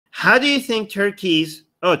How do you think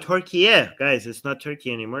Turkiye, guys, it's not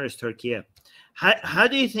Turkey anymore, it's Turkiye. How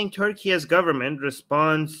do you think Turkey's government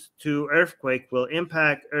response to earthquake will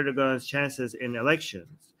impact Erdogan's chances in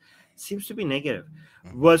elections? Seems to be negative.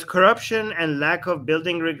 Was corruption and lack of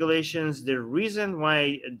building regulations the reason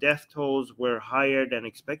why death tolls were higher than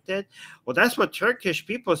expected? Well, that's what Turkish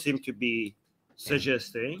people seem to be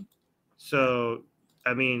suggesting. So,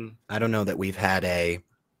 I mean, I don't know that we've had a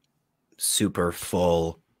super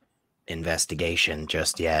full investigation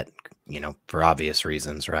just yet, you know, for obvious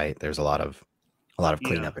reasons, right? There's a lot of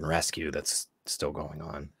cleanup and rescue that's still going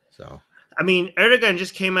on. So, I mean, Erdogan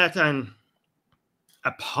just came out and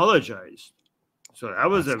apologized. So that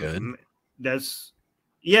was good. It's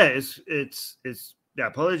the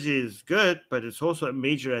apology is good, but it's also a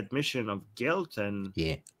major admission of guilt and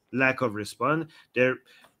lack of response.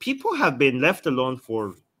 People have been left alone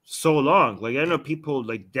for so long. Like, I know people,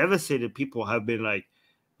 like devastated people, have been like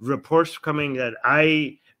reports coming that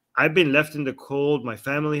I've been left in the cold. My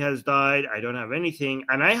family has died. I don't have anything,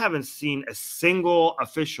 and I haven't seen a single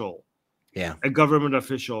official, a government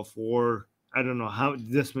official, for I don't know how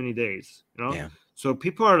this many days. You know, so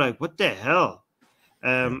people are like, "What the hell?"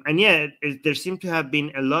 And there seem to have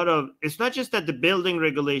been a lot of. It's not just that the building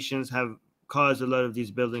regulations have caused a lot of these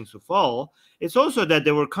buildings to fall. It's also that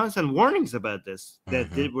there were constant warnings about this that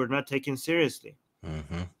they were not taken seriously.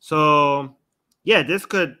 So, yeah, this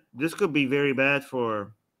could be very bad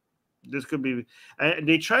for. This could be.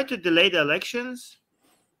 They tried to delay the elections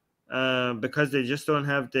because they just don't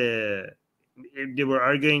have the. They were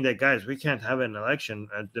arguing that, guys, we can't have an election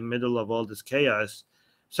at the middle of all this chaos.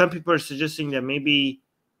 Some people are suggesting that maybe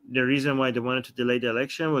the reason why they wanted to delay the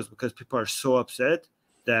election was because people are so upset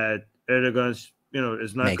that Erdogan's,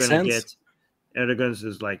 is not going to get. Erdogan's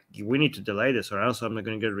is like, we need to delay this, or else I'm not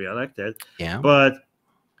going to get reelected. Yeah. But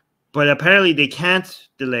apparently they can't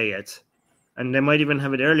delay it. And they might even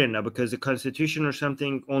have it earlier now because the constitution or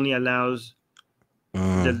something only allows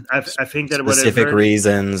I think that specific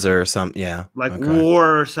reasons or something. Yeah, like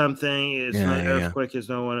war or something. It's not earthquake is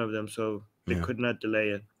not one of them, so they could not delay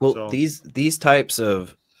it. Well, so. these types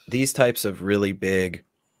of really big,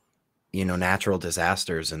 natural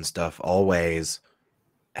disasters and stuff always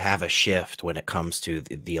have a shift when it comes to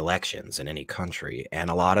the elections in any country, and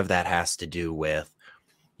a lot of that has to do with,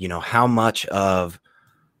 how much of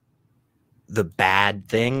the bad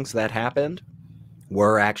things that happened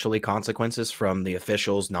were actually consequences from the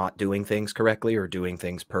officials not doing things correctly or doing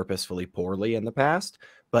things purposefully poorly in the past.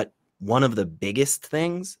 But one of the biggest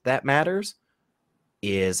things that matters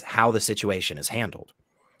is how the situation is handled,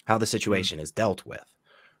 how the situation is dealt with,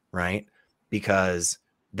 right? Because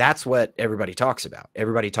that's what everybody talks about.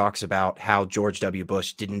 Everybody talks about how George W.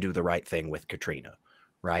 Bush didn't do the right thing with Katrina,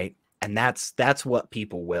 right? And that's what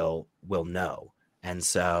people will know. And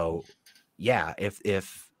so, yeah, if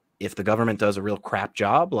the government does a real crap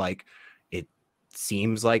job, like it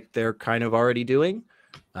seems like they're kind of already doing,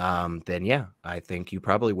 then yeah, I think you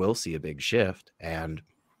probably will see a big shift. And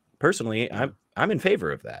personally, I'm in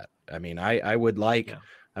favor of that. I mean, I would like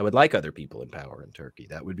other people in power in Turkey.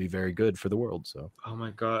 That would be very good for the world. So, oh my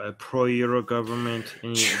God, a pro-Euro government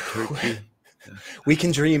in Turkey. We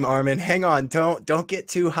can dream, Armin. Hang on, don't get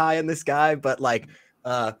too high on this guy, but like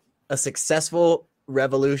a successful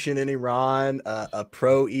revolution in Iran, a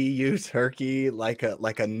pro-EU Turkey, like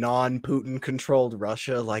a non-Putin controlled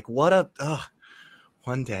Russia. Like, what a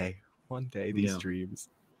one day these dreams.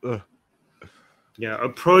 Yeah, a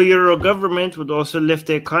pro-Euro government would also lift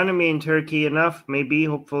the economy in Turkey enough, maybe,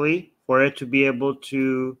 hopefully, for it to be able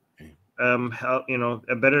to help.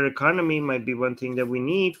 A better economy might be one thing that we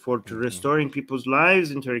need to restoring people's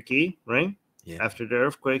lives in Turkey, right? Yeah. After the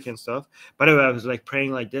earthquake and stuff. By the way, I was like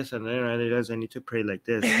praying like this, and then I realized I need to pray like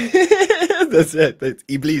this. That's it. That's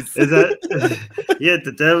Iblis. Is that? Yeah,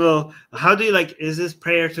 the devil. How do you is this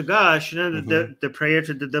prayer to God? Shouldn't the prayer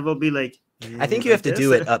to the devil be like? I think you have to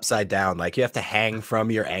do it upside down. Like you have to hang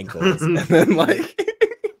from your ankles, and then like.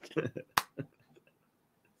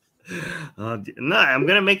 No, I'm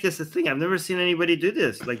gonna make this a thing. I've never seen anybody do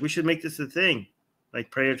this. Like, we should make this a thing. Like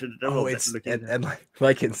prayer to the devil. Oh, it's and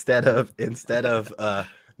like instead of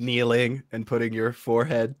kneeling and putting your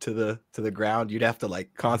forehead to the ground, you'd have to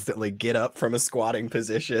like constantly get up from a squatting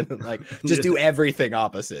position and like just do everything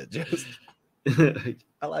opposite. Just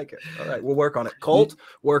I like it. All right, we'll work on it. Colt,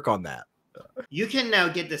 work on that. You can now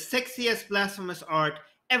get the sexiest blasphemous art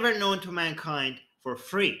ever known to mankind for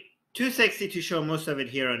free. Too sexy to show most of it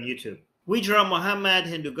here on YouTube. We draw Muhammad,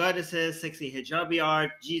 Hindu goddesses, sexy hijabi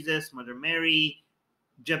art, Jesus, Mother Mary,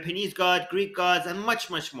 Japanese god, Greek gods, and much,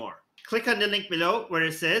 much more. Click on the link below where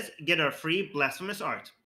it says get our free blasphemous art.